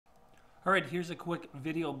All right, here's a quick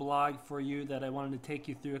video blog for you that I wanted to take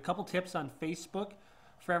you through. A couple tips on Facebook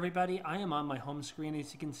for everybody. I am on my home screen,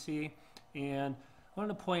 as you can see, and I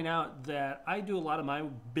wanted to point out that I do a lot of my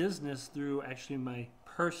business through actually my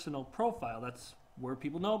personal profile. That's where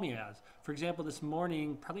people know me as. For example, this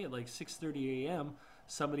morning, probably at like 6:30 a.m.,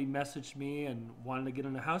 somebody messaged me and wanted to get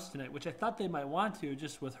in the house tonight, which I thought they might want to,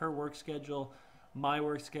 just with her work schedule, my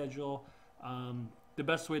work schedule. The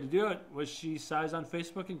best way to do it was she saws on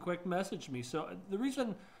Facebook and quick messaged me. So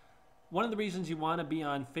one of the reasons you want to be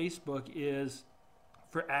on Facebook is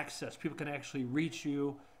for access. People can actually reach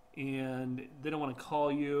you and they don't want to call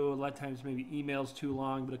you. A lot of times maybe email's too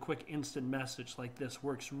long, but a quick instant message like this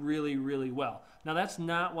works really, really well. Now that's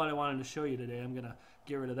not what I wanted to show you today. I'm going to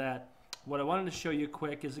get rid of that. What I wanted to show you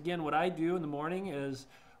quick is, again, what I do in the morning is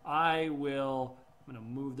I'm going to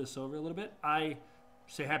move this over a little bit. I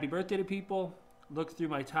say happy birthday to people, look through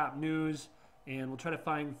my top news, and we'll try to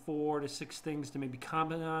find 4 to 6 things to maybe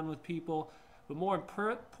comment on with people. But more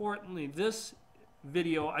importantly, this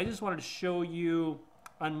video, I just wanted to show you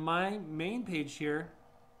on my main page here,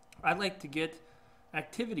 I'd like to get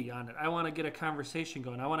activity on it. I want to get a conversation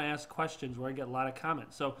going. I want to ask questions where I get a lot of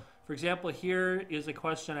comments. So, for example, here is a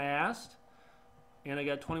question I asked, and I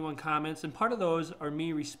got 21 comments, and part of those are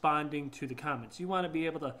me responding to the comments. You want to be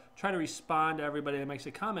able to try to respond to everybody that makes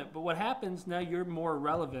a comment, but what happens now, you're more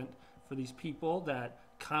relevant for these people that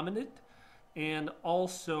commented, and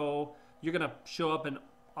also you're going to show up in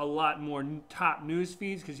a lot more top news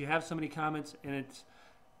feeds because you have so many comments, and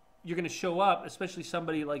you're going to show up, especially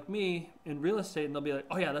somebody like me in real estate, and they'll be like,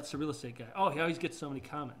 oh yeah, that's the real estate guy. Oh, he always gets so many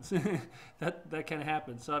comments. that kind of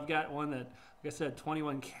happens. So I've got one that, like I said,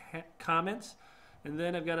 21 comments. And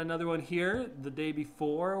then I've got another one here the day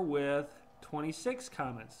before with 26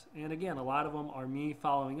 comments. And again, a lot of them are me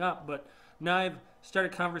following up. But now I've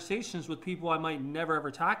started conversations with people I might never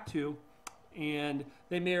ever talk to. And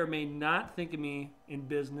they may or may not think of me in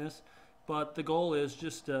business. But the goal is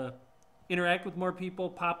just to interact with more people,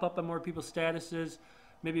 pop up on more people's statuses,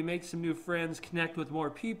 maybe make some new friends, connect with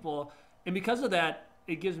more people. And because of that,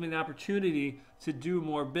 it gives me an opportunity to do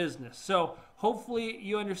more business. So hopefully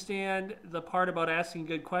you understand the part about asking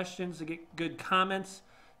good questions to get good comments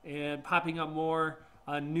and popping up more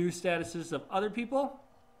new statuses of other people.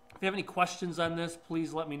 If you have any questions on this,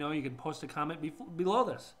 please let me know. You can post a comment below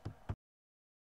this.